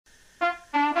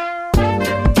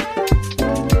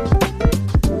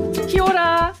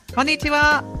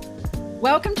Konnichiwa.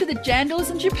 Welcome to the Jandals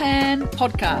in Japan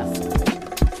podcast.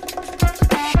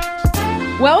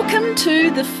 Welcome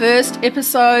to the first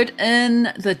episode in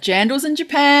the Jandals in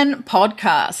Japan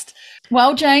podcast.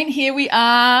 Well, Jane, here we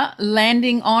are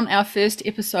landing on our first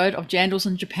episode of Jandals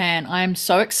in Japan. I am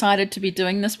so excited to be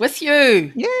doing this with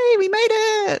you. Yay, we made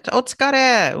it.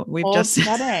 Otsukare.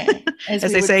 Otsukare, as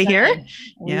they say here.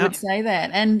 We would say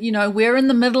that. And, you know, we're in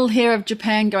the middle here of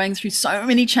Japan going through so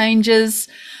many changes.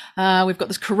 We've got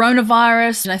this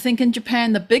coronavirus. And I think in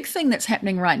Japan, the big thing that's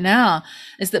happening right now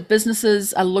is that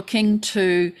businesses are looking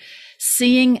to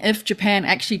seeing if Japan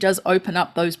actually does open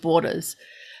up those borders.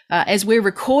 As we're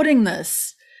recording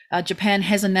this, Japan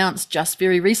has announced just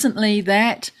very recently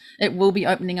that it will be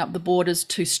opening up the borders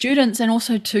to students and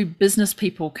also to business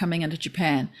people coming into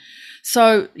Japan.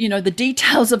 So, you know, the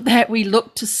details of that, we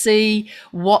look to see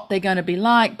what they're going to be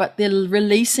like, but they're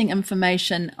releasing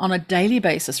information on a daily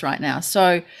basis right now.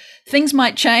 So things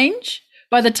might change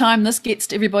by the time this gets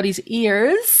to everybody's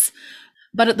ears.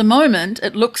 But at the moment,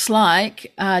 it looks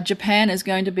like Japan is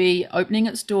going to be opening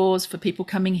its doors for people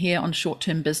coming here on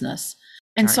short-term business.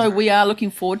 And so we are looking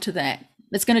forward to that.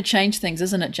 It's going to change things,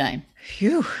 isn't it, Jane?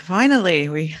 Phew, finally,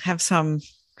 we have some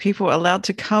people allowed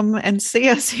to come and see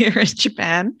us here in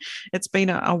Japan. It's been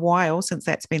a while since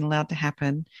that's been allowed to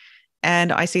happen.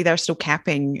 And I see they're still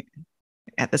capping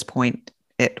at this point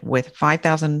it with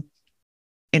 5,000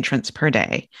 entrants per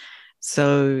day.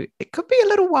 So it could be a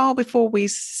little while before we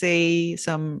see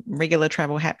some regular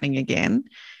travel happening again.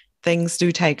 Things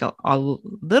do take a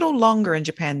little longer in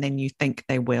Japan than you think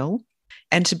they will.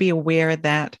 And to be aware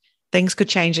that things could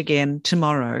change again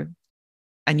tomorrow.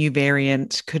 A new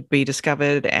variant could be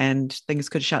discovered and things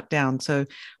could shut down. So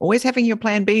always having your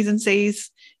plan Bs and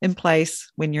Cs in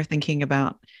place when you're thinking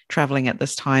about traveling at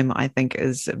this time, I think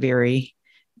is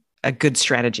a good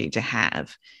strategy to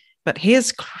have. But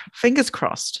here's fingers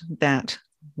crossed that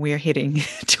we're heading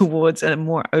towards a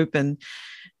more open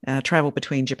travel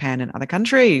between Japan and other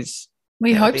countries.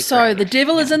 We hope so. The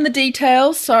devil is in the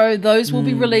details, so those will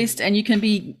be released, and you can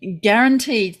be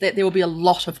guaranteed that there will be a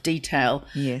lot of detail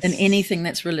in anything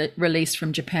that's released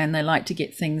from Japan. They like to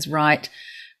get things right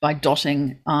by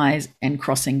dotting I's and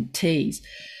crossing T's.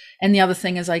 And the other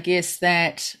thing is, I guess,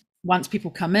 that once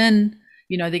people come in,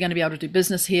 you know, they're going to be able to do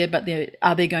business here, but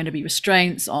are there going to be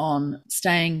restraints on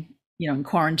staying, you know, in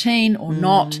quarantine or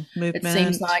not? Movement, it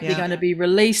seems like they're going to be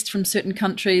released from certain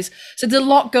countries. So there's a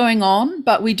lot going on,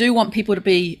 but we do want people to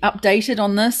be updated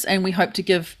on this, and we hope to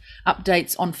give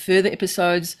updates on further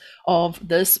episodes of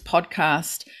this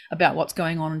podcast about what's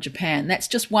going on in Japan. That's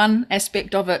just one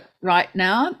aspect of it right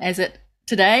now,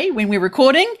 today when we're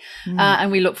recording,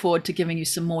 and we look forward to giving you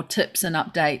some more tips and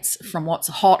updates from what's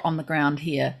hot on the ground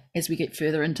here as we get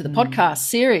further into the podcast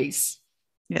series.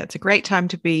 Yeah, it's a great time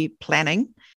to be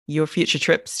planning your future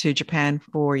trips to Japan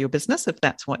for your business, if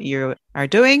that's what you are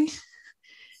doing.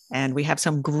 And we have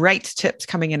some great tips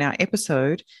coming in our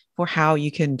episode for how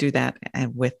you can do that,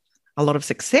 and with a lot of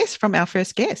success from our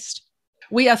first guest.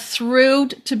 We are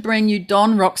thrilled to bring you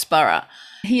Don Roxburgh.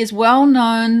 He is well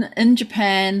known in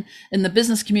Japan, in the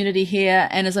business community here,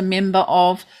 and is a member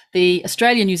of the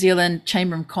Australia-New Zealand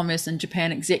Chamber of Commerce and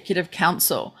Japan Executive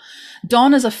Council.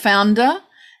 Don is a founder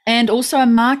and also a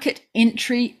market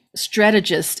entry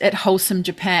strategist at Wholesome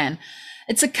Japan.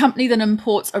 It's a company that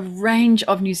imports a range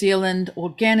of New Zealand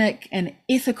organic and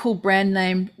ethical brand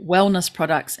name wellness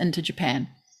products into Japan.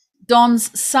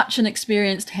 Don's such an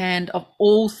experienced hand of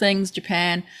all things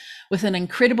Japan, with an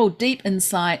incredible deep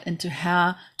insight into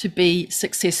how to be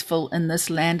successful in this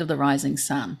land of the rising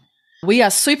sun. We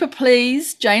are super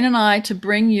pleased, Jane and I, to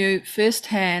bring you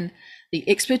firsthand the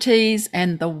expertise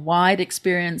and the wide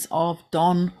experience of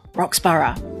Don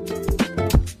Roxburgh.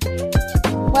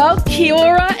 Well, kia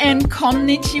ora and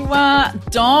konnichiwa,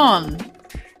 Don.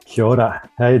 Kia ora.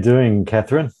 How are you doing,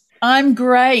 Catherine? I'm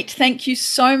great. Thank you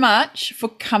so much for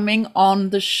coming on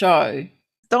the show.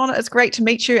 Don, it's great to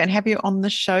meet you and have you on the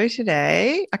show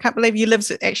today. I can't believe you live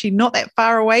actually not that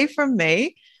far away from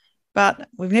me, but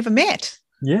we've never met.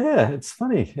 Yeah, it's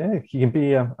funny. Yeah, you can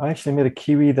be. I actually met a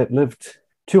Kiwi that lived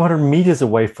 200 meters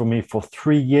away from me for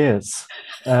 3 years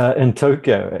in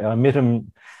Tokyo. I met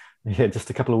him just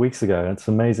a couple of weeks ago. It's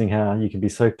amazing how you can be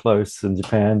so close in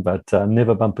Japan, but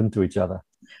never bump into each other.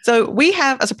 So we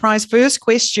have a surprise first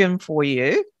question for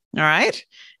you. All right.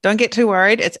 Don't get too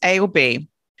worried. It's A or B.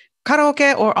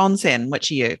 Karaoke or onsen?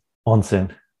 Which are you?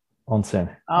 Onsen.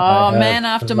 Oh, man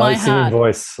after my heart.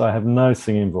 I have no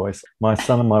singing voice. My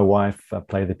son and my wife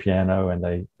play the piano, and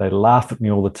they laugh at me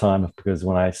all the time because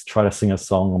when I try to sing a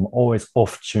song, I'm always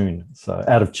out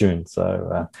of tune.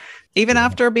 So even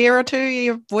after a beer or two,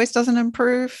 your voice doesn't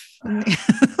improve.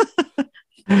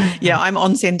 Yeah, I'm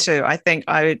onsen too. I think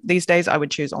these days I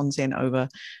would choose onsen over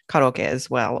karaoke as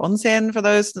well. Onsen, for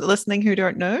those listening who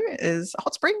don't know, is a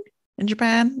hot spring in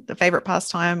Japan, the favorite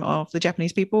pastime of the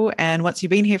Japanese people. And once you've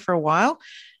been here for a while,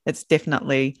 it's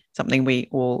definitely something we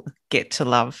all get to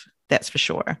love. That's for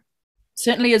sure.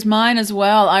 Certainly is mine as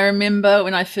well. I remember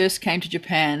when I first came to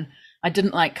Japan, I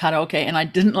didn't like karaoke and I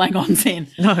didn't like onsen.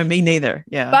 No, me neither.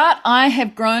 Yeah. But I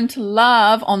have grown to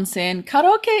love onsen.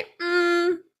 Karaoke,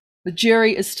 the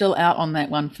jury is still out on that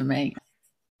one for me.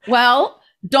 Well,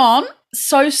 Don,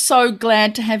 so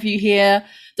glad to have you here.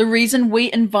 The reason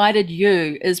we invited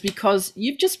you is because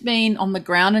you've just been on the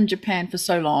ground in Japan for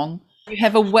so long. You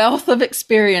have a wealth of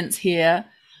experience here.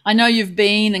 I know you've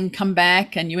been and come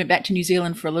back, and you went back to New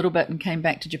Zealand for a little bit and came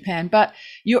back to Japan, but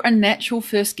you're a natural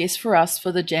first guest for us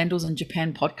for the Jandals in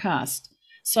Japan podcast.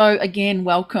 So again,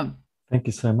 welcome. Thank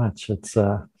you so much. It's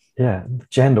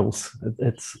Jandals.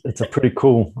 It's a pretty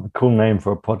cool name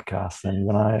for a podcast. And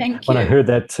when I heard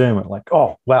that term, I'm like,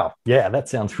 oh wow, yeah, that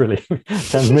sounds me.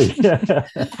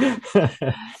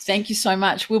 Thank you so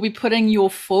much. We'll be putting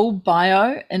your full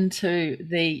bio into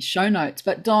the show notes.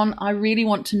 But Don, I really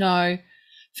want to know,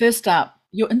 first up,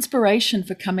 your inspiration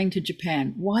for coming to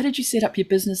Japan. Why did you set up your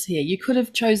business here? You could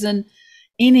have chosen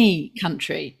any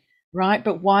country, right?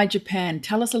 But why Japan?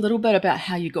 Tell us a little bit about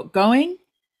how you got going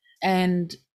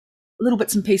and little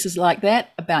bits and pieces like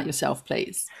that about yourself,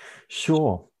 please.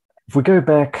 Sure. If we go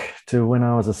back to when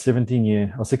I was a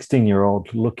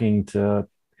 16-year-old looking to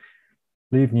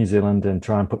leave New Zealand and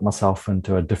try and put myself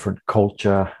into a different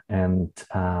culture and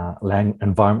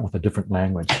environment with a different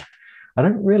language, I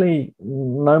don't really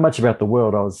know much about the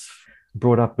world. I was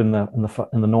brought up in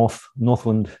the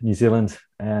Northland, New Zealand,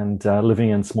 and living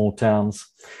in small towns,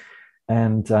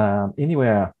 and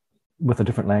anywhere with a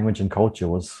different language and culture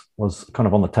was kind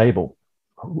of on the table.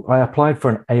 I applied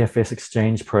for an AFS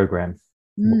exchange program,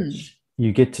 which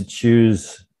you get to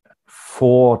choose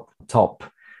 4 top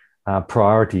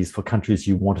priorities for countries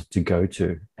you wanted to go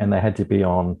to, and they had to be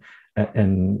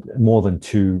in more than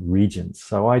 2 regions.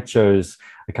 So I chose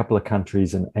a couple of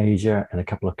countries in Asia and a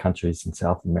couple of countries in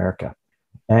South America.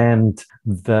 And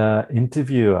the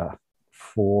interviewer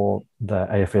for the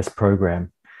AFS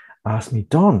program asked me,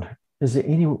 Don, is there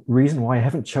any reason why you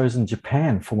haven't chosen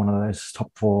Japan for one of those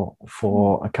top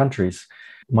 4 countries?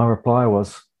 My reply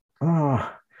was, I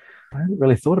haven't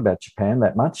really thought about Japan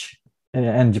that much.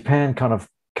 And Japan kind of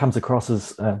comes across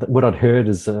as what I'd heard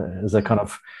as a kind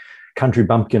of country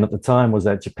bumpkin at the time was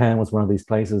that Japan was one of these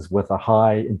places with a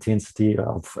high intensity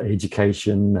of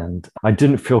education. And I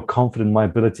didn't feel confident in my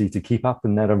ability to keep up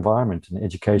in that environment, an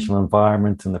educational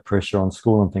environment, and the pressure on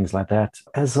school and things like that.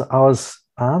 As I was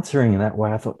answering in that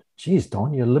way, I thought, geez,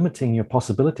 Don, you're limiting your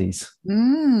possibilities.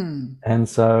 And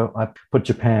so I put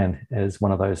Japan as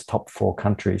one of those top 4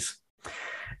 countries.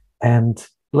 And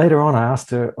later on, I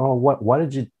asked her, what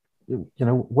did you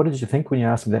think when you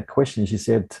asked me that question? She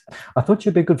said, I thought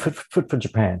you'd be a good fit for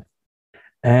Japan.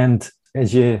 And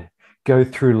as you go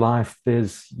through life,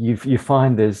 you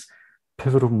find there's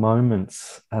pivotal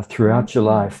moments throughout your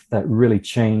life that really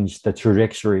change the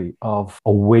trajectory of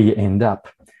where you end up.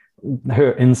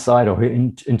 Her insight or her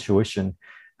intuition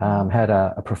had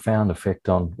a profound effect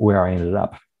on where I ended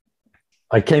up.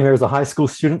 I came here as a high school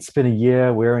student, spent a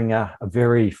year wearing a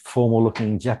very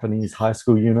formal-looking Japanese high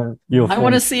school uniform. I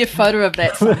want to see a photo of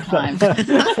that sometime.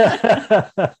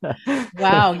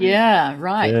 Wow, yeah,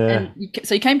 right. Yeah. And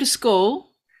so you came to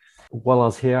school. While I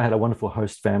was here, I had a wonderful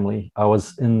host family. I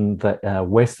was in the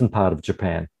western part of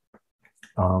Japan,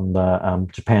 on the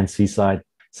Japan seaside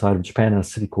side of Japan, in a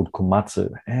city called Komatsu.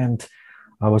 And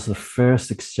I was the first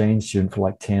exchange student for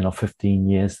like 10 or 15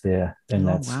 years there in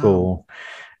that school.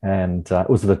 And it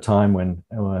was at a time when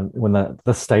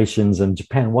the stations in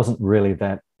Japan wasn't really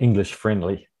that English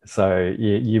friendly. So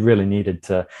you really needed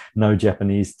to know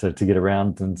Japanese to get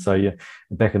around. And so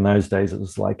back in those days, it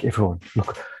was like everyone,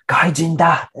 look, gaijin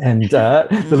da! And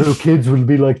the little kids would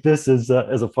be like this as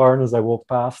a foreigner as they walk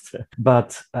past.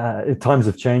 But times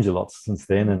have changed a lot since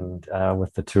then. And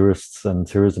with the tourists and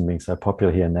tourism being so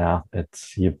popular here now,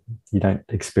 you don't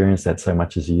experience that so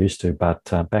much as you used to. But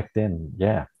back then,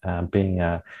 being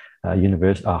a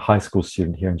high school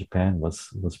student here in Japan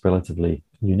was relatively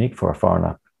unique for a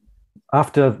foreigner.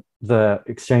 After the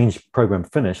exchange program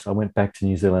finished, I went back to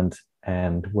New Zealand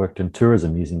and worked in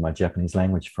tourism using my Japanese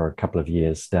language for a couple of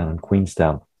years down in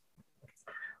Queenstown.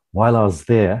 While I was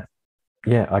there,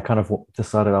 I kind of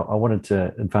decided I wanted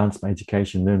to advance my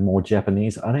education, learn more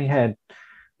Japanese. I only had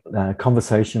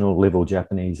conversational level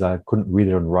Japanese. I couldn't read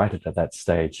it and write it at that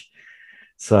stage.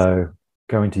 So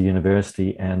going to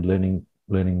university and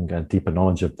learning a deeper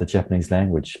knowledge of the Japanese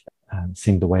language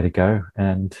seemed the way to go.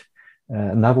 And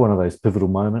another one of those pivotal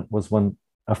moments was when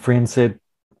a friend said,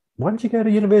 "Why don't you go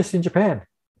to university in Japan?"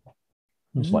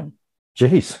 I was like,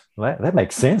 geez, that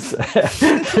makes sense.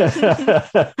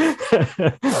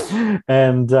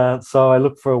 And so I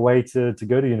looked for a way to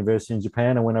go to university in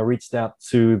Japan. And when I reached out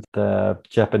to the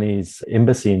Japanese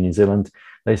embassy in New Zealand,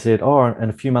 they said, "Oh, in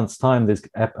a few months' time, there's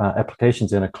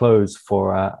applications going to close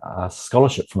for a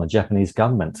scholarship from the Japanese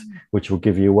government, which will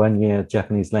give you 1 year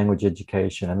Japanese language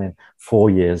education and then 4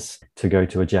 years to go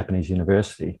to a Japanese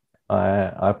university."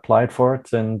 I applied for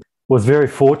it and was very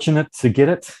fortunate to get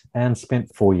it, and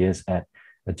spent 4 years at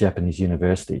a Japanese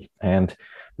university. And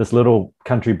this little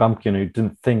country bumpkin who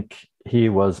didn't think he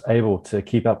was able to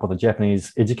keep up with the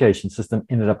Japanese education system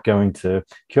ended up going to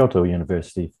Kyoto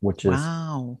University, which is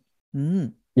Wow.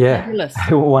 yeah,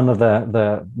 one of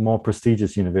the more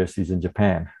prestigious universities in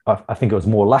Japan. I think it was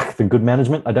more luck than good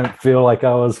management. I don't feel like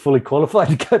I was fully qualified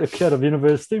to go to Kyoto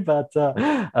University, but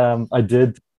I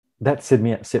did. That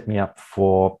set me up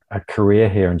for a career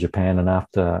here in Japan. And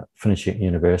after finishing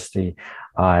university,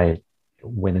 I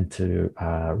went into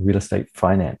real estate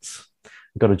finance.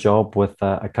 I got a job with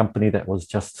a company that was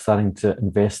just starting to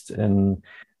invest in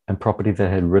property that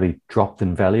had really dropped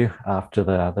in value after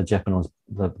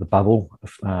the bubble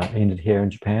ended here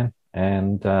in Japan.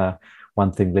 And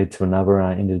one thing led to another, and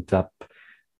I ended up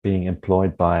being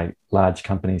employed by large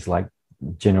companies like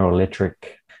General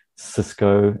Electric,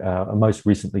 Cisco, most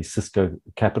recently Cisco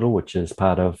Capital, which is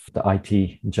part of the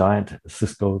IT giant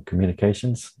Cisco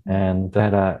Communications, and I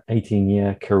had an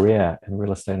 18-year career in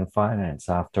real estate and finance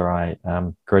after I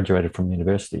graduated from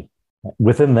university.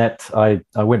 Within that, I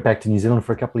went back to New Zealand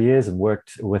for a couple of years and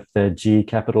worked with the GE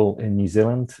Capital in New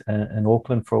Zealand in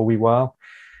Auckland for a wee while.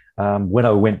 When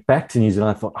I went back to New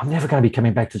Zealand, I thought, I'm never going to be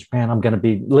coming back to Japan. I'm going to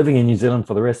be living in New Zealand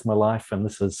for the rest of my life. And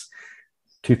this is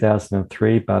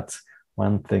 2003, but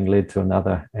one thing led to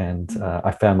another, and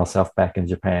I found myself back in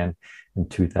Japan in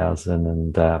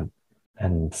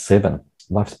 2007.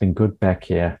 Life's been good back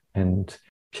here, and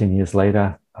 10 years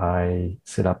later, I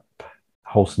set up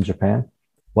Wholesome Japan.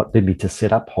 What led me to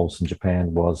set up Wholesome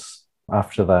Japan was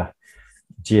after the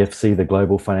GFC, the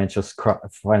global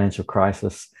financial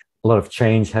crisis, a lot of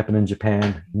change happened in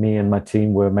Japan. Me and my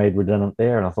team were made redundant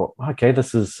there, and I thought, okay,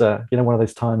 this is one of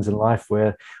those times in life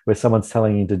where someone's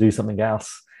telling you to do something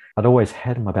else. I'd always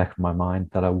had in my back of my mind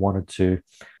that I wanted to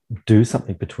do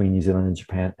something between New Zealand and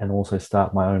Japan and also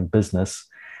start my own business.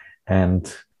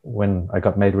 And when I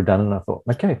got made redundant, I thought,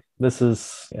 okay, this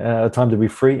is a time to be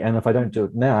free. And if I don't do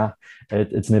it now,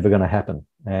 it's never going to happen.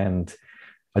 And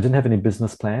I didn't have any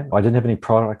business plan. I didn't have any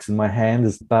products in my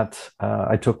hands, but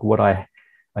I took what I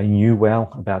knew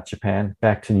well about Japan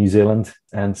back to New Zealand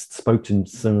and spoke to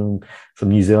some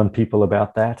New Zealand people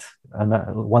about that. And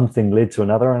one thing led to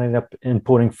another. I ended up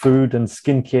importing food and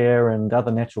skincare and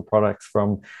other natural products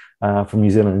from New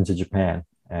Zealand into Japan.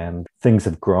 And things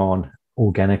have grown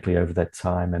organically over that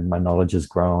time, and my knowledge has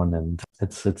grown. And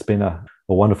it's been a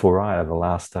wonderful ride over the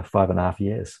last 5.5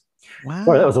 years. Wow.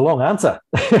 Sorry, that was a long answer.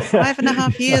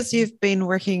 5.5 years you've been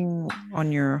working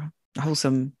on your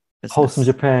Wholesome business. Wholesome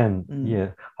Japan,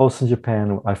 yeah. Wholesome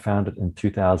Japan, I founded in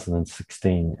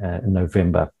 2016 in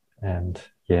November. And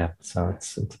yeah, so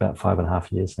it's about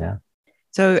 5.5 years now.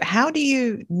 So how do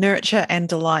you nurture and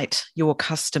delight your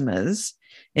customers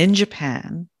in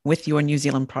Japan with your New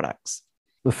Zealand products?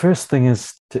 The first thing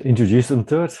is to introduce them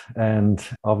to it. And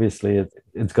obviously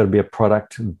it's got to be a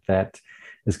product that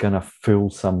is going to fill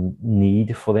some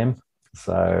need for them.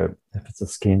 So if it's a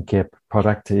skincare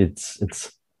product, it's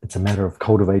a matter of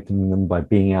cultivating them by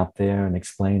being out there and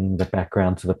explaining the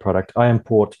background to the product. I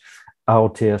import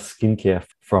Aotea skincare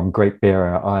from Great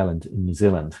Barrier Island in New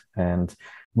Zealand. And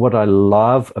what I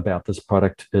love about this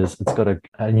product is it's got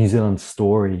a New Zealand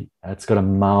story. It's got a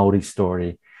Maori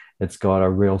story. It's got a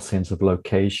real sense of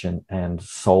location and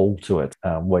soul to it,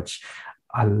 which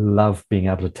I love being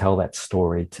able to tell that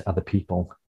story to other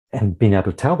people. And being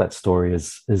able to tell that story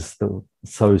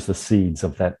sows the seeds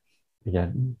of that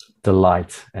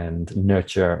delight and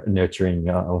nurturing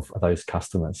of those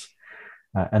customers.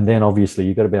 And then obviously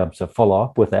you've got to be able to follow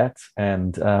up with that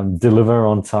and deliver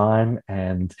on time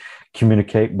and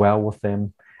communicate well with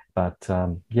them. But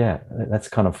that's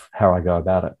kind of how I go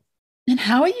about it. And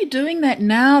how are you doing that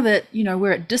now that,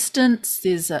 we're at distance,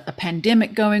 there's a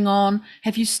pandemic going on?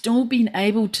 Have you still been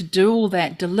able to do all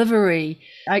that delivery?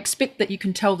 I expect that you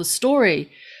can tell the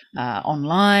story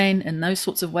online in those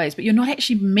sorts of ways, but you're not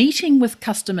actually meeting with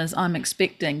customers, I'm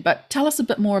expecting. But tell us a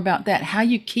bit more about that, how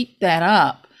you keep that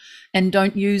up and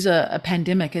don't use a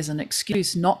pandemic as an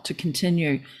excuse not to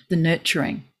continue the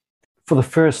nurturing. For the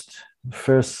first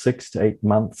first 6 to 8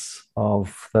 months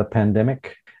of the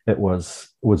pandemic, it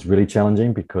was really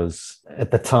challenging because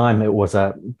at the time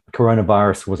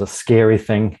coronavirus was a scary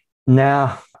thing.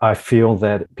 Now I feel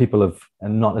that people are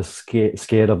not as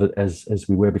scared of it as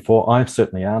we were before. I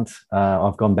certainly aren't.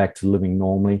 I've gone back to living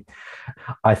normally.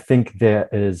 I think there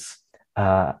is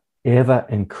ever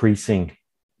increasing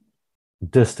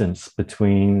distance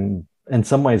between, in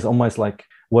some ways, almost like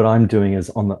what I'm doing is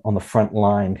on the front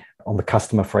line, on the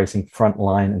customer facing front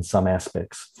line in some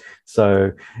aspects.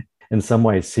 So in some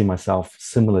ways see myself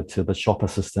similar to the shop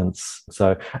assistants.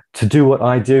 So to do what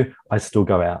I do, I still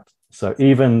go out. So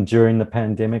even during the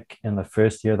pandemic, in the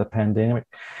first year of the pandemic,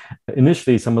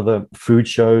 initially some of the food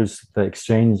shows, the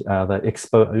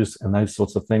expos and those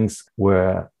sorts of things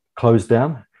were closed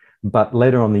down. But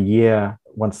later on the year,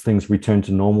 once things returned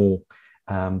to normal,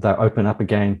 they open up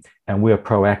again, and we're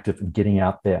proactive in getting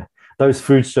out there. Those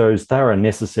food shows, they're a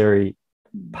necessary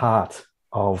part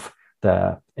of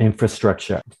the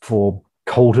infrastructure for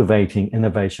cultivating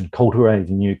innovation,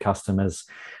 cultivating new customers.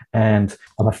 And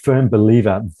I'm a firm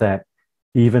believer that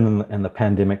even in the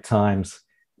pandemic times,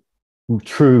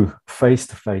 true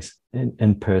face-to-face,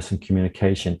 in-person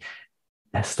communication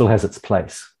still has its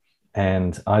place.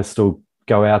 And I still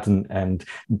go out and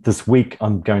this week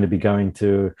I'm going to be going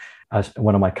to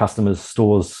one of my customers'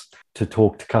 stores to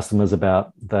talk to customers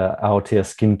about the Aotea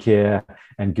skincare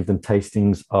and give them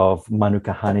tastings of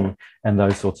Manuka honey and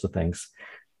those sorts of things.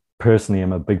 Personally,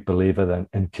 I'm a big believer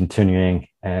in continuing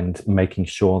and making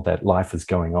sure that life is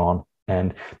going on.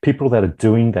 And people that are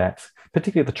doing that,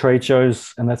 particularly at the trade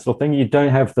shows and that sort of thing, you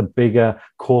don't have the bigger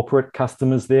corporate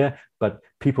customers there, but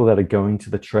people that are going to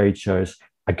the trade shows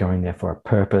are going there for a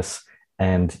purpose.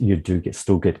 And you do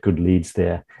still get good leads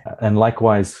there. And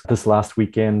likewise, this last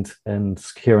weekend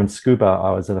here in Scuba, I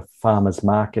was at a farmer's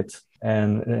market.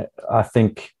 And I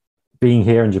think being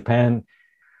here in Japan,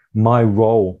 my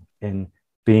role in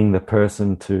being the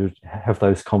person to have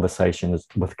those conversations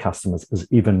with customers is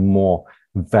even more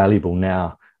valuable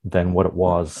now than what it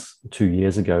was 2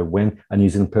 years ago, when a New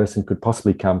Zealand person could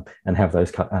possibly come and have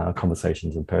those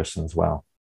conversations in person as well.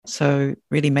 So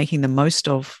really making the most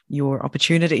of your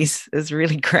opportunities is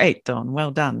really great, Don.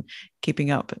 Well done. Keeping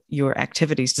up your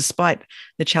activities despite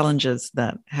the challenges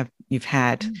that you've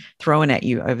had thrown at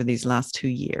you over these last 2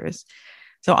 years.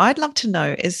 So I'd love to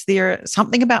know, is there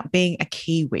something about being a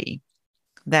Kiwi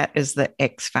that is the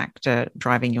X factor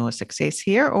driving your success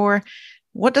here? Or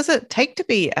what does it take to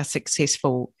be a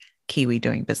successful Kiwi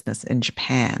doing business in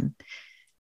Japan?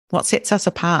 What sets us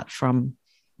apart from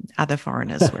other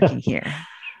foreigners working here?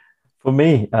 For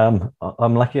me, I'm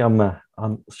lucky I'm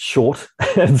short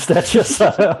in stature,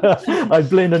 so I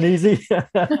blend in easy.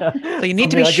 So you need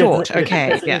to be short.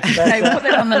 Okay. Yeah. Okay, put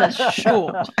that on the list.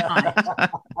 Short.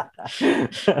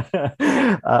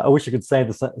 I wish I could say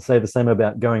the same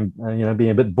about going,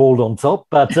 being a bit bald on top,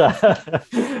 but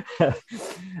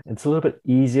it's a little bit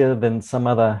easier than some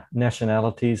other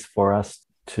nationalities for us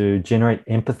to generate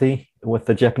empathy with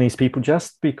the Japanese people,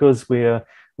 just because we're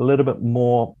a little bit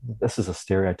more, this is a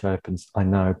stereotype, I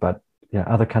know, but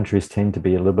other countries tend to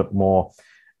be a little bit more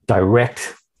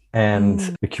direct, and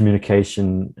the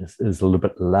communication is a little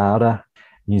bit louder.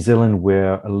 New Zealand,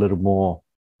 we're a little more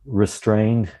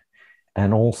restrained,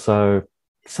 and also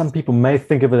some people may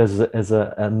think of it as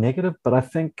a negative, but I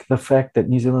think the fact that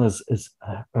New Zealand is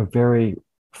a very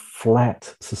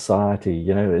flat society,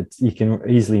 you can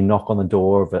easily knock on the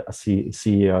door of a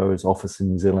CEO's office in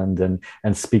New Zealand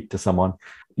and speak to someone.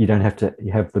 You don't have to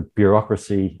have the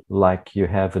bureaucracy like you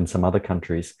have in some other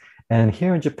countries. And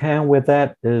here in Japan, where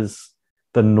that is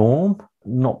the norm,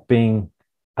 not being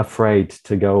afraid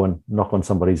to go and knock on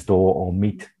somebody's door or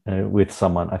meet with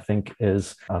someone, I think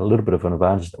is a little bit of an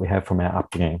advantage that we have from our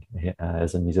upbringing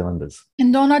as New Zealanders.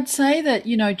 And Don, I'd say that,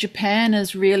 Japan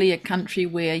is really a country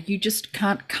where you just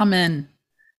can't come in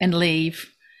and leave.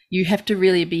 You have to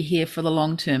really be here for the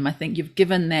long term. I think you've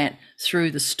given that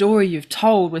through the story you've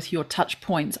told with your touch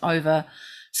points over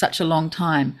such a long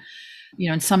time.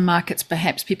 In some markets,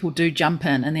 perhaps people do jump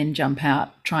in and then jump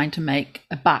out trying to make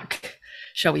a buck,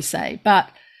 shall we say. But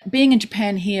being in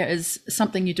Japan here is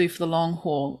something you do for the long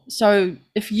haul. So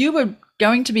if you were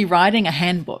going to be writing a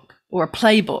handbook or a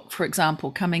playbook, for example,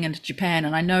 coming into Japan,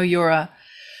 and I know you're a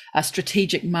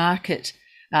strategic market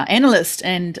analyst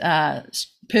and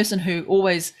person who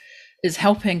always is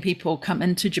helping people come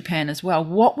into Japan as well,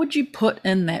 what would you put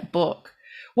in that book?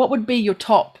 What would be your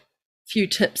top few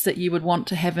tips that you would want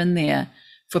to have in there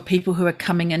for people who are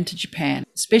coming into Japan,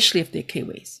 especially if they're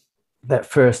Kiwis? That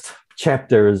first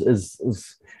chapter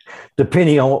is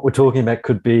depending on what we're talking about,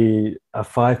 could be a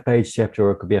 5-page chapter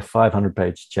or it could be a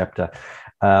 500-page chapter.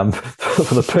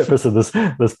 For the purpose of this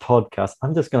podcast,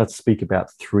 I'm just going to speak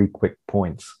about 3 quick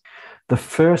points. The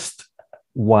first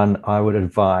one I would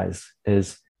advise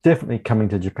is definitely coming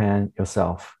to Japan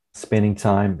yourself, spending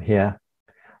time here,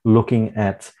 looking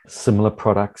at similar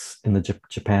products in the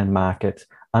Japan market,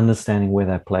 understanding where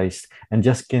they're placed, and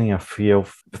just getting a feel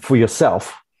for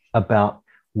yourself about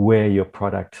where your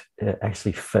product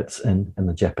actually fits in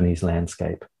the Japanese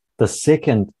landscape. The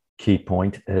second key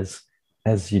point is,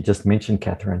 as you just mentioned,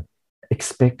 Catherine,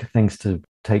 expect things to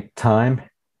take time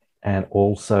and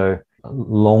also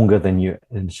longer than you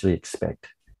initially expect.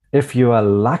 If you are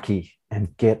lucky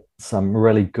and get some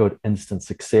really good instant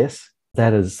success,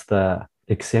 that is the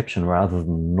exception rather than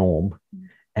the norm.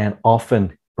 And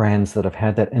often brands that have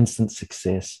had that instant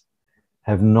success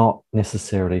have not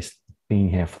necessarily been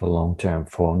here for the long term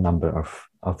for a number of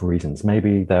reasons.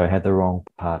 Maybe they had the wrong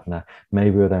partner,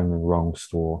 maybe they're in the wrong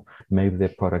store, maybe their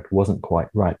product wasn't quite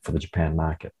right for the Japan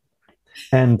market.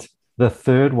 And the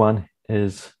third one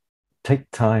is take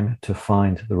time to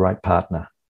find the right partner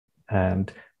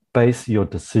and base your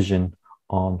decision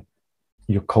on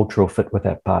your cultural fit with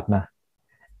that partner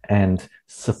and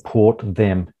support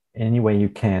them any way you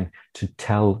can to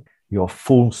tell your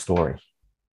full story,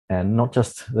 and not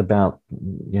just about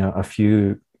a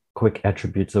few quick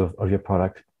attributes of your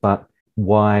product, but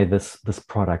why this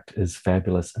product is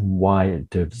fabulous and why it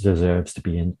deserves to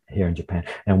be here in Japan,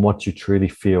 and what you truly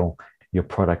feel your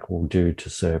product will do to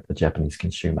serve the Japanese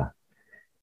consumer.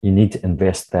 You need to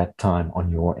invest that time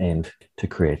on your end to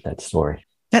create that story.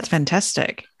 That's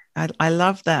fantastic. I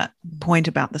love that point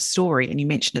about the story. And you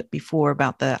mentioned it before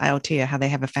about the Aotea, how they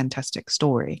have a fantastic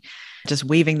story. Just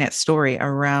weaving that story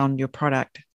around your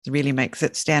product really makes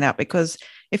it stand out, because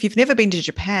if you've never been to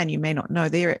Japan, you may not know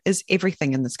there is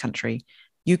everything in this country.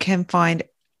 You can find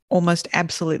almost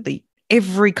absolutely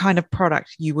every kind of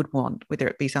product you would want, whether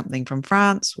it be something from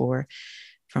France or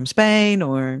from Spain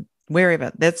or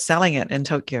wherever. That's selling it in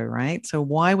Tokyo, right? So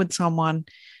why would someone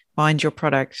find your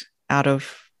product out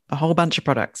of a whole bunch of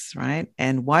products, right?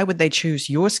 And why would they choose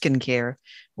your skincare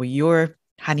or your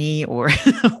honey or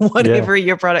whatever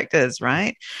your product is,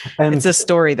 right? And it's a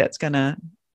story that's going to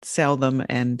sell them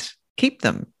and keep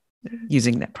them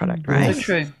using that product, right? So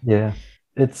true. Yeah,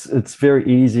 it's very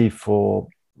easy for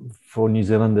New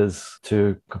Zealanders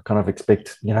to kind of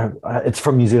expect, it's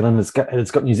from New Zealand,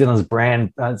 it's got New Zealand's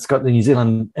brand, it's got the New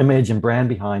Zealand image and brand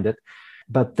behind it,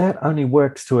 but that only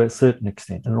works to a certain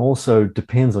extent, and also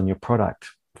depends on your product.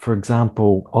 For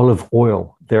example, olive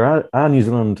oil. There are New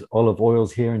Zealand olive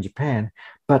oils here in Japan,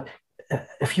 but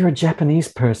if you're a Japanese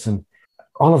person,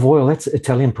 olive oil, that's an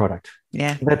Italian product.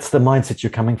 Yeah. That's the mindset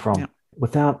you're coming from. Yeah.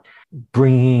 Without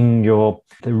bringing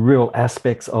the real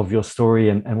aspects of your story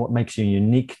and what makes you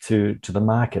unique to the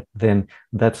market, then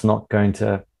that's not going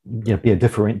to be a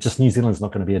different. Just New Zealand's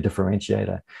not going to be a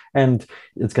differentiator, and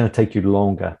it's going to take you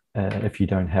longer if you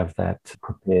don't have that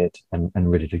prepared and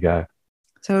ready to go.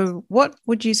 So what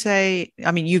would you say,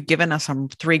 I mean, you've given us some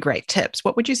 3 great tips.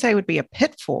 What would you say would be a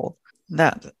pitfall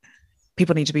that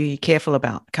people need to be careful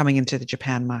about coming into the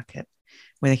Japan market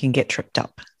where they can get tripped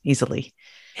up easily?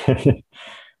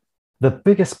 The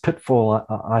biggest pitfall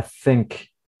I think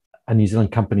a New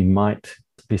Zealand company might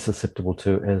be susceptible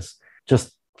to is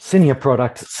just sending a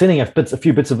product, sending a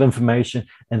few bits of information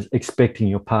and expecting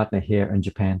your partner here in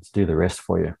Japan to do the rest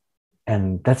for you.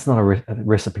 And that's not a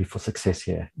recipe for success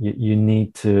here. You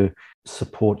need to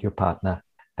support your partner,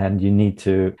 and you need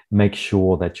to make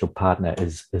sure that your partner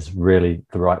is really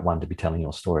the right one to be telling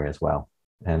your story as well,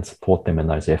 and support them in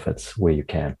those efforts where you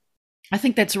can. I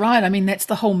think that's right. I mean, that's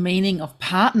the whole meaning of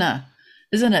partner,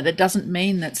 isn't it? It doesn't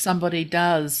mean that somebody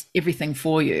does everything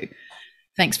for you.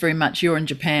 Thanks very much. You're in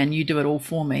Japan. You do it all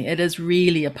for me. It is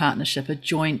really a partnership, a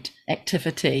joint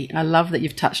activity. I love that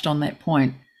you've touched on that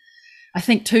point. I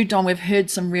think too, Don, we've heard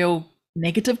some real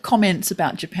negative comments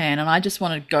about Japan, and I just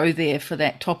want to go there for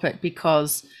that topic,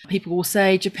 because people will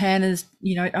say Japan is,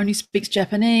 it only speaks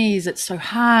Japanese. It's so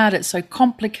hard. It's so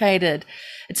complicated.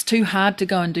 It's too hard to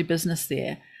go and do business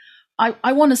there.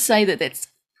 I want to say that that's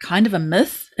kind of a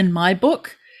myth in my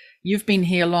book. You've been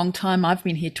here a long time. I've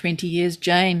been here 20 years.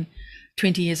 Jane,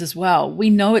 20 years as well. We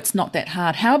know it's not that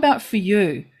hard. How about for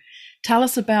you? Tell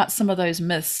us about some of those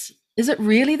myths. Is it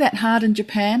really that hard in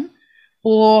Japan?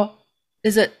 Or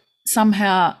is it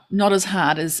somehow not as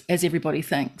hard as everybody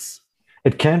thinks?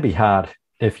 It can be hard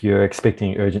if you're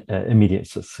expecting urgent, immediate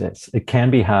success. It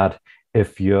can be hard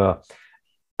if you're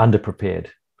underprepared.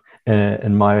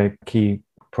 In my key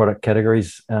product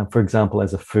categories, for example,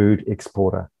 as a food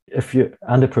exporter, if you're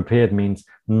underprepared means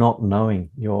not knowing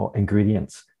your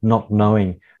ingredients, not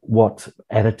knowing what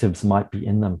additives might be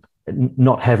in them,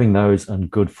 not having those on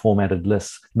good formatted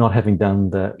lists, not having done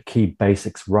the key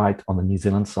basics right on the New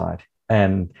Zealand side.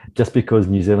 And just because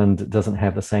New Zealand doesn't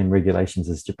have the same regulations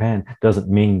as Japan doesn't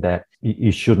mean that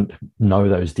you shouldn't know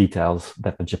those details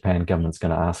that the Japan government's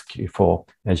going to ask you for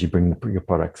as you bring your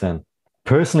products in.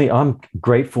 Personally, I'm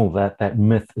grateful that that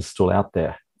myth is still out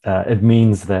there. It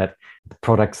means that the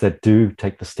products that do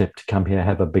take the step to come here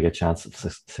have a bigger chance of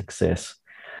success.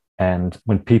 And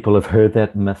when people have heard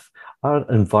that myth, I would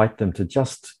invite them to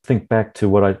just think back to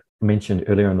what I mentioned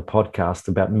earlier in the podcast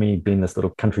about me being this little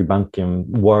country bumpkin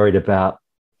worried about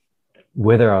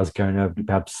whether I was going to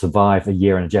be able to survive a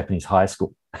year in a Japanese high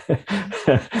school.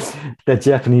 That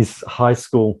Japanese high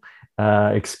school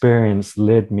experience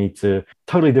led me to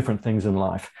totally different things in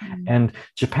life. And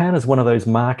Japan is one of those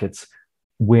markets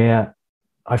where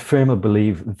I firmly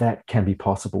believe that can be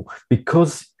possible,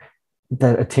 because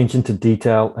that attention to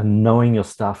detail and knowing your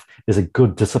stuff is a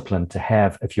good discipline to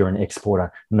have if you're an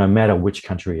exporter, no matter which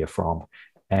country you're from.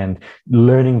 And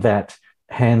learning that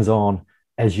hands-on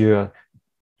as you're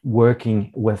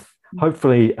working with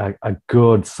hopefully a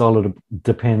good, solid,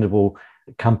 dependable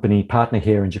company partner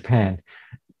here in Japan,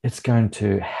 it's going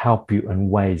to help you in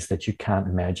ways that you can't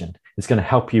imagine. It's going to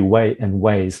help you in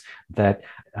ways that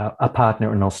a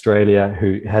partner in Australia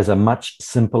who has a much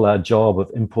simpler job of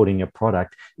importing your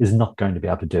product is not going to be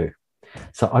able to do.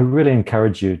 So I really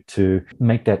encourage you to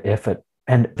make that effort.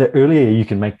 And the earlier you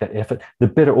can make that effort, the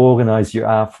better organized you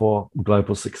are for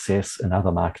global success in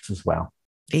other markets as well.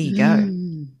 There you go.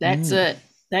 That's it.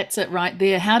 That's it right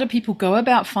there. How do people go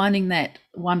about finding that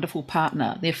wonderful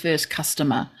partner, their first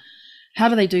customer? How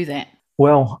do they do that?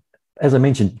 Well, as I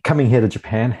mentioned, coming here to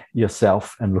Japan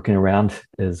yourself and looking around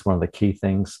is one of the key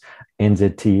things.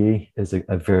 NZTE is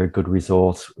a very good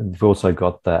resource. We've also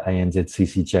got the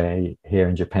ANZCCJ here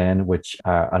in Japan, which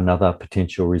are another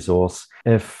potential resource.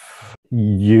 If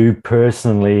you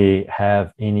personally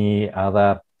have any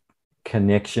other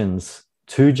connections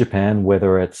to Japan,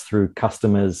 whether it's through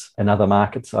customers in other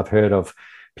markets, I've heard of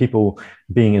people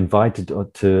being invited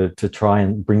to try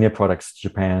and bring their products to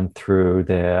Japan through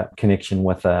their connection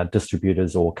with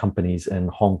distributors or companies in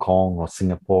Hong Kong or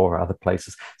Singapore or other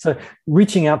places. So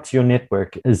reaching out to your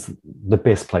network is the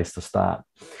best place to start.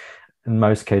 In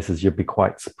most cases, you'll be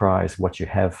quite surprised what you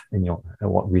have in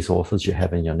what resources you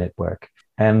have in your network.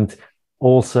 And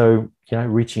also,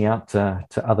 reaching out to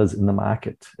others in the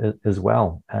market as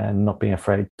well, and not being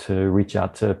afraid to reach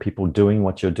out to people doing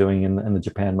what you're doing in the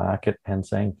Japan market and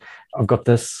saying, I've got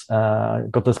this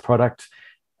product.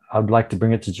 I'd like to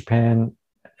bring it to Japan.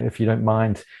 If you don't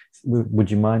mind, would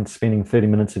you mind spending 30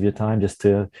 minutes of your time just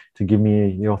to give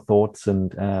me your thoughts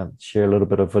and share a little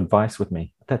bit of advice with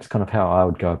me? That's kind of how I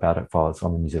would go about it if I was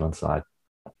on the New Zealand side.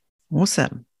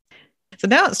 Awesome. So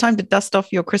now it's time to dust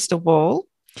off your crystal ball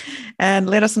and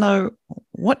let us know,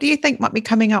 what do you think might be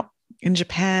coming up in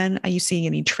Japan? Are you seeing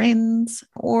any trends,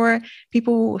 or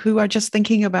people who are just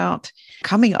thinking about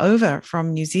coming over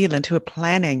from New Zealand who are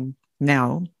planning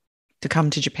now to come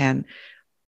to Japan?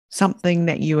 Something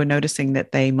that you are noticing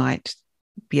that they might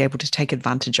be able to take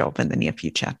advantage of in the near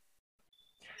future?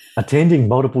 Attending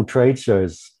multiple trade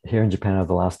shows here in Japan over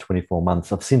the last 24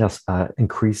 months, I've seen an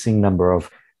increasing number of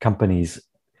companies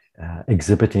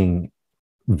exhibiting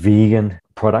vegan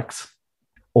products,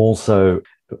 also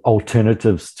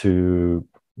alternatives to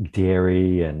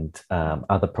dairy and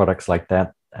other products like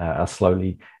that are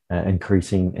slowly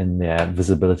increasing in their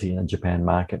visibility in the Japan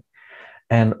market.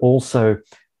 And also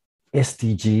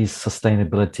SDGs,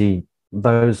 sustainability,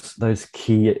 those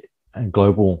key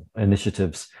global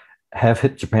initiatives have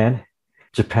hit Japan.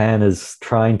 Japan is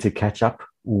trying to catch up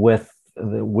with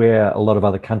where a lot of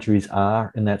other countries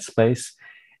are in that space.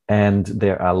 And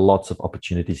there are lots of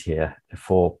opportunities here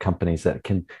for companies that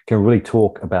can really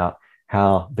talk about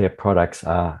how their products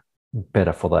are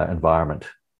better for the environment.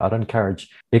 I'd encourage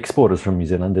exporters from New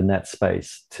Zealand in that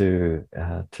space to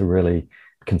really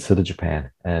consider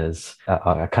Japan as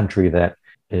a country that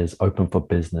is open for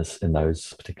business in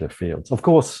those particular fields. Of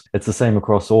course, it's the same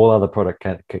across all other product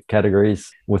categories.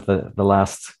 With the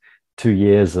last 2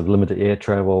 years of limited air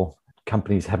travel,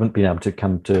 companies haven't been able to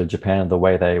come to Japan the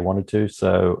way they wanted to.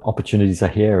 So opportunities are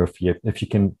here if you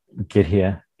can get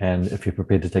here and if you're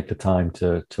prepared to take the time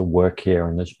to work here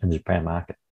in the Japan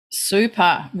market.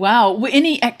 Super. Wow.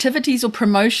 Any activities or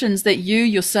promotions that you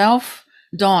yourself,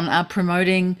 Don, are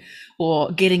promoting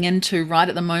or getting into right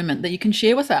at the moment that you can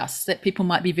share with us that people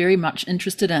might be very much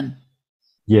interested in?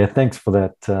 Yeah, thanks for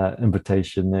that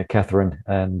invitation, Catherine.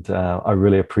 And I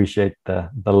really appreciate the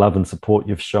love and support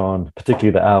you've shown,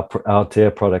 particularly the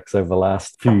Aotea products over the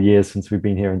last few years since we've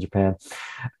been here in Japan.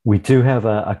 We do have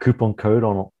a coupon code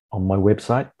on my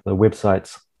website. The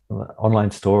website's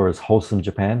online store is Wholesome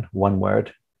Japan, one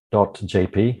word,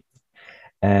 .jp.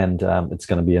 And it's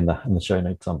going to be in the show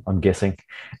notes, I'm guessing.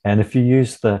 And if you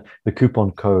use the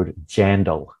coupon code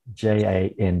JANDAL,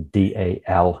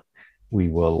 JANDAL, we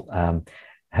will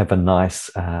have a nice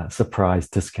surprise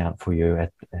discount for you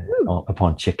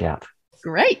upon checkout.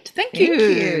 Great. Thank you.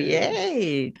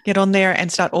 Yay. Get on there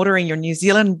and start ordering your New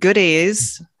Zealand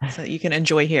goodies so that you can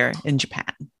enjoy here in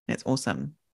Japan. That's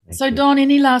awesome. So, Don,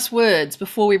 any last words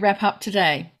before we wrap up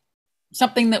today?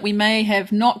 Something that we may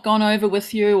have not gone over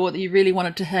with you or that you really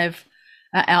wanted to have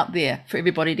out there for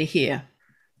everybody to hear?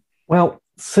 Well,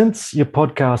 since your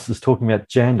podcast is talking about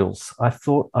jandals, I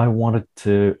thought I wanted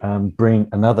to bring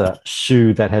another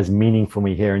shoe that has meaning for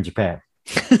me here in Japan.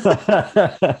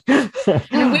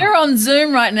 We're on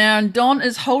Zoom right now, and Don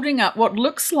is holding up what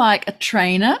looks like a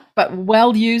trainer, but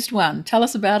well-used one. Tell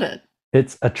us about it.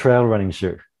 It's a trail running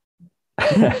shoe.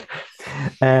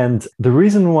 And the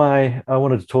reason why I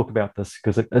wanted to talk about this,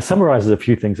 because it summarizes a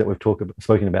few things that we've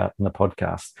spoken about in the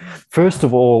podcast. First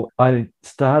of all, I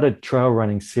started trail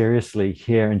running seriously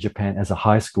here in Japan as a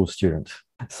high school student.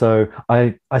 So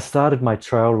I started my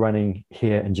trail running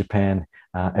here in Japan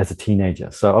as a teenager.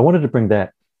 So I wanted to bring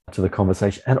that to the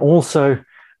conversation. And also,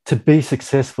 to be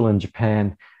successful in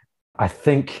Japan, I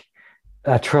think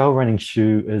a trail running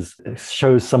shoe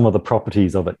shows some of the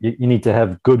properties of it. You need to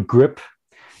have good grip.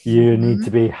 You need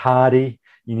to be hardy.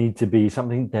 You need to be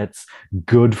something that's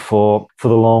good for the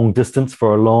long distance,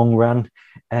 for a long run,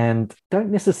 and don't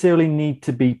necessarily need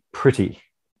to be pretty.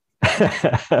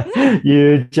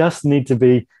 You just need to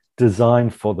be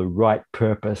designed for the right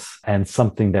purpose and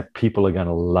something that people are going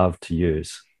to love to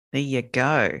use. There you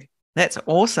go. That's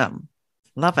awesome.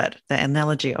 Love it. The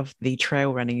analogy of the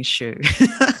trail running shoe.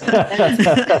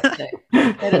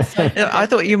 That is so I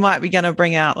thought you might be going to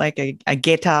bring out like a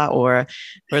geta or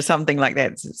something like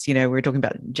that. It's, we were talking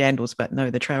about jandals, but no,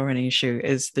 the trail running shoe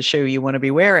is the shoe you want to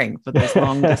be wearing for those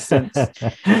long distance,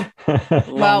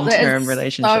 long-term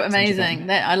relationships. So amazing.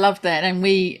 I love that. And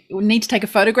we need to take a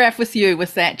photograph with you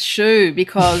with that shoe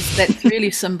because that's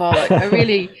really symbolic. I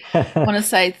really want to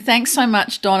say thanks so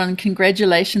much, Don, and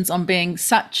congratulations on being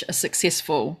such a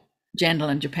successful jandal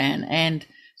in Japan. And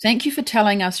thank you for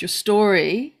telling us your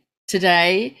story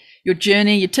today, your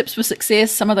journey, your tips for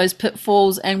success, some of those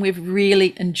pitfalls, and we've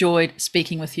really enjoyed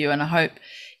speaking with you. And I hope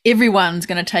everyone's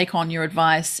going to take on your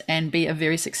advice and be a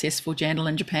very successful jandal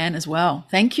in Japan as well.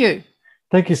 Thank you.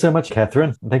 Thank you so much,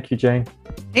 Catherine. Thank you, Jane.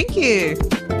 Thank you.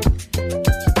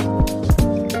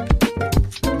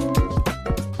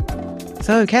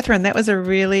 So, Catherine, that was a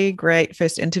really great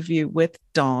first interview with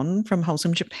Don from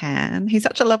Wholesome Japan. He's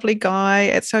such a lovely guy.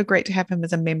 It's so great to have him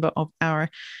as a member of our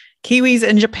Kiwis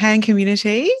in Japan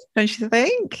community, don't you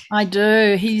think? I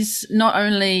do. He's not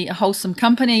only a wholesome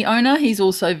company owner, he's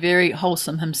also very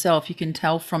wholesome himself. You can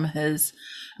tell from his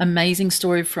amazing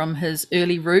story from his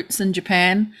early roots in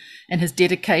Japan and his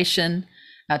dedication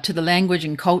to the language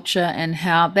and culture and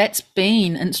how that's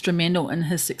been instrumental in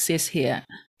his success here.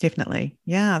 Definitely.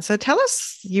 Yeah. So tell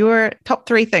us your top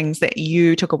 3 things that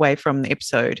you took away from the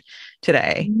episode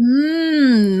today.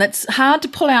 That's hard to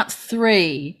pull out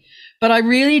 3. But I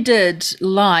really did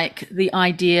like the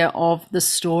idea of the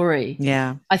story.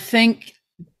 Yeah. I think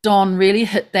Don really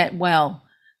hit that well,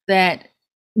 that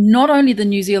not only the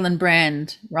New Zealand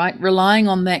brand, right, relying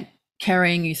on that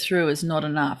carrying you through is not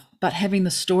enough, but having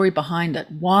the story behind it,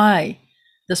 why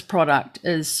this product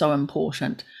is so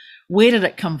important. Where did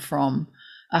it come from?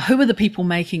 Who are the people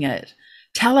making it?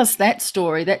 Tell us that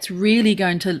story. That's really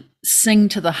going to sing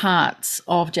to the hearts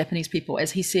of Japanese people,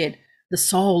 as he said. The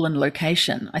soul and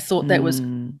location. I thought that was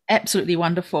absolutely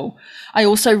wonderful. I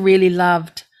also really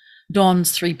loved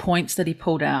Don's 3 points that he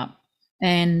pulled out.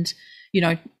 And,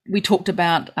 we talked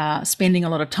about spending a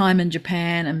lot of time in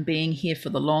Japan and being here for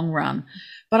the long run.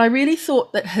 But I really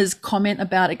thought that his comment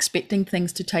about expecting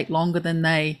things to take longer than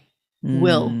they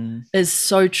will is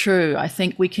so true. I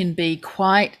think we can be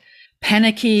quite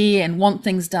panicky and want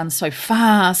things done so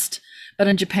fast. But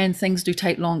in Japan, things do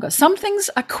take longer. Some things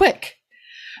are quick.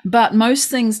 But most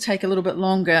things take a little bit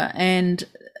longer and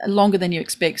longer than you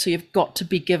expect. So you've got to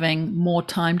be giving more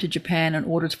time to Japan in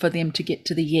order for them to get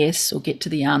to the yes or get to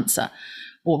the answer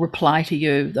or reply to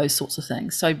you, those sorts of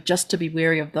things. So just to be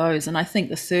wary of those. And I think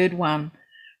the third one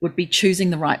would be choosing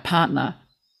the right partner.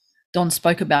 Don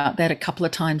spoke about that a couple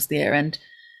of times there. And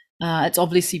it's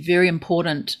obviously very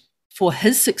important for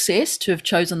his success to have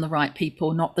chosen the right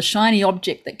people, not the shiny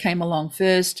object that came along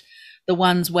first, the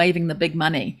ones waving the big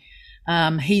money.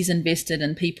 He's invested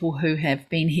in people who have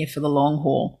been here for the long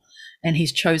haul And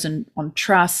he's chosen on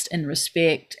trust and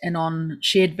respect and on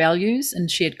shared values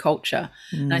and shared culture.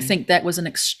 And I think that was an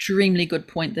extremely good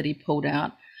point that he pulled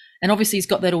out. And obviously he's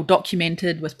got that all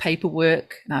documented with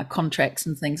paperwork, contracts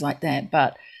and things like that.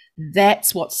 But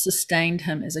that's what sustained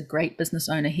him as a great business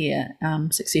owner here,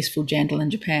 successful Jandal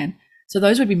in Japan. So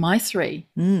those would be my three.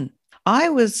 I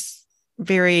was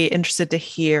very interested to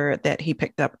hear that he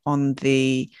picked up on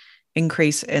the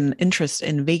increase in interest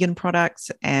in vegan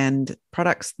products and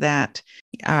products that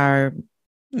are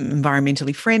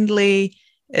environmentally friendly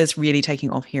is really taking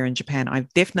off here in Japan.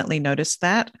 I've definitely noticed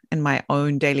that in my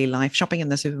own daily life. Shopping in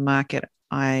the supermarket,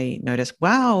 I noticed,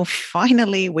 wow,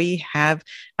 finally we have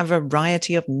a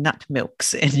variety of nut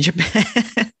milks in Japan.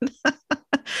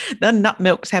 The nut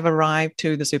milks have arrived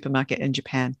to the supermarket in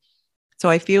Japan. So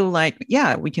I feel like,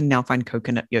 yeah, we can now find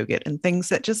coconut yogurt and things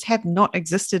that just have not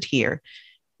existed here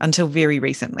until very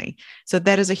recently. So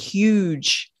that is a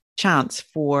huge chance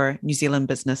for New Zealand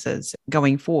businesses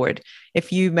going forward.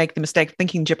 If you make the mistake of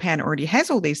thinking Japan already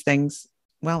has all these things,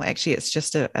 well, actually, it's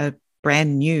just a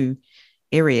brand new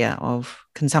area of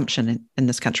consumption in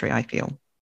this country, I feel.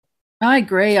 I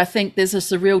agree. I think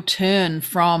there's a real turn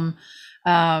from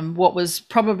what was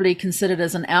probably considered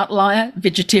as an outlier,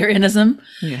 vegetarianism,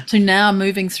 to now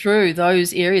moving through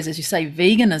those areas, as you say,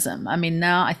 veganism. I mean,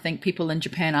 now I think people in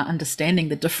Japan are understanding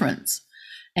the difference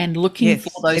and looking for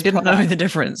those they didn't products. know the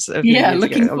difference.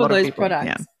 Looking for those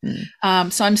products. Yeah.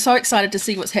 So I'm so excited to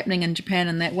see what's happening in Japan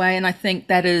in that way. And I think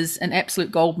that is an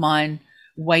absolute goldmine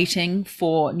waiting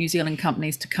for New Zealand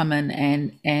companies to come in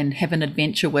and have an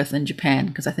adventure with in Japan,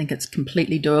 because I think it's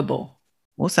completely doable.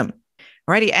 Awesome.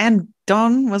 Alrighty, and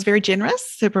Don was very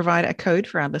generous to provide a code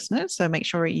for our listeners, so make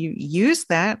sure you use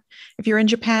that. If you're in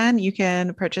Japan, you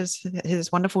can purchase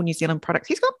his wonderful New Zealand products.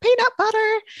 He's got peanut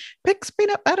butter, Pics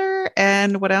peanut butter,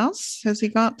 and what else has he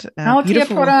got? Aotea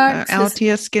beautiful products,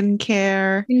 Aotea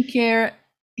skincare.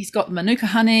 He's got Manuka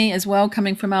honey as well,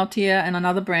 coming from Aotea, and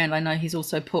another brand I know he's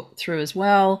also put through as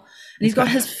well. And he's got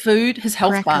his food, his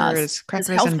health bars, crackers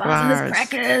his health and bars, bars. and his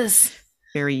crackers.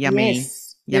 Very yummy,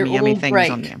 Yes, yummy things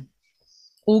great. on there.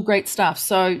 All great stuff.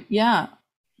 So yeah,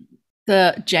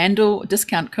 the Jandal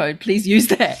discount code, please use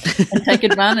that and take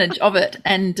advantage of it.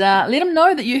 And let them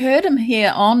know that you heard him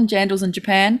here on Jandals in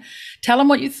Japan. Tell them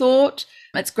what you thought.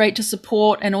 It's great to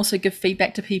support and also give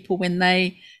feedback to people when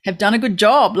they have done a good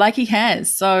job like he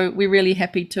has. So we're really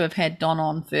happy to have had Don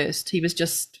on first. He was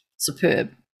just superb.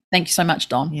 Thank you so much,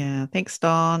 Don. Yeah, thanks,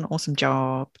 Don. Awesome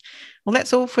job. Well,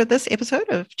 that's all for this episode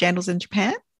of Jandals in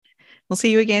Japan. We'll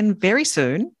see you again very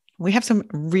soon. We have some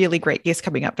really great guests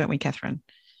coming up, don't we, Catherine?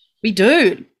 We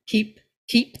do. Keep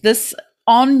this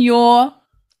on your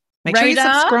Make radar. sure you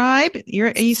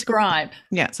subscribe. Subscribe.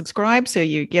 Yeah, subscribe so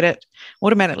you get it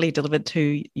automatically delivered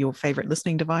to your favorite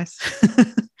listening device.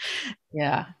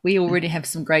 Yeah, we already have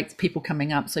some great people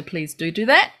coming up, so please do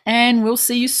that. And we'll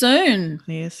see you soon.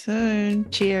 See you soon.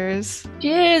 Cheers.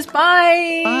 Cheers.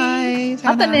 Bye. Bye.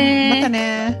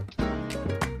 Matane.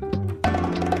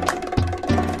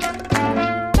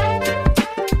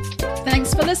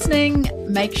 Thanks for listening.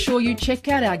 Make sure you check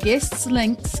out our guests'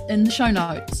 links in the show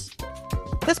notes.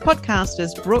 This podcast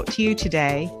is brought to you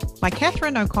today by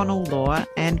Catherine O'Connell Law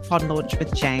and Pod Launch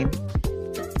with Jane.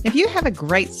 If you have a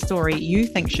great story you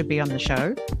think should be on the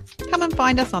show, come and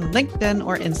find us on LinkedIn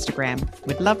or Instagram.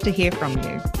 We'd love to hear from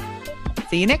you.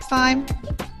 See you next time.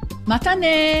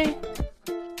 Matane.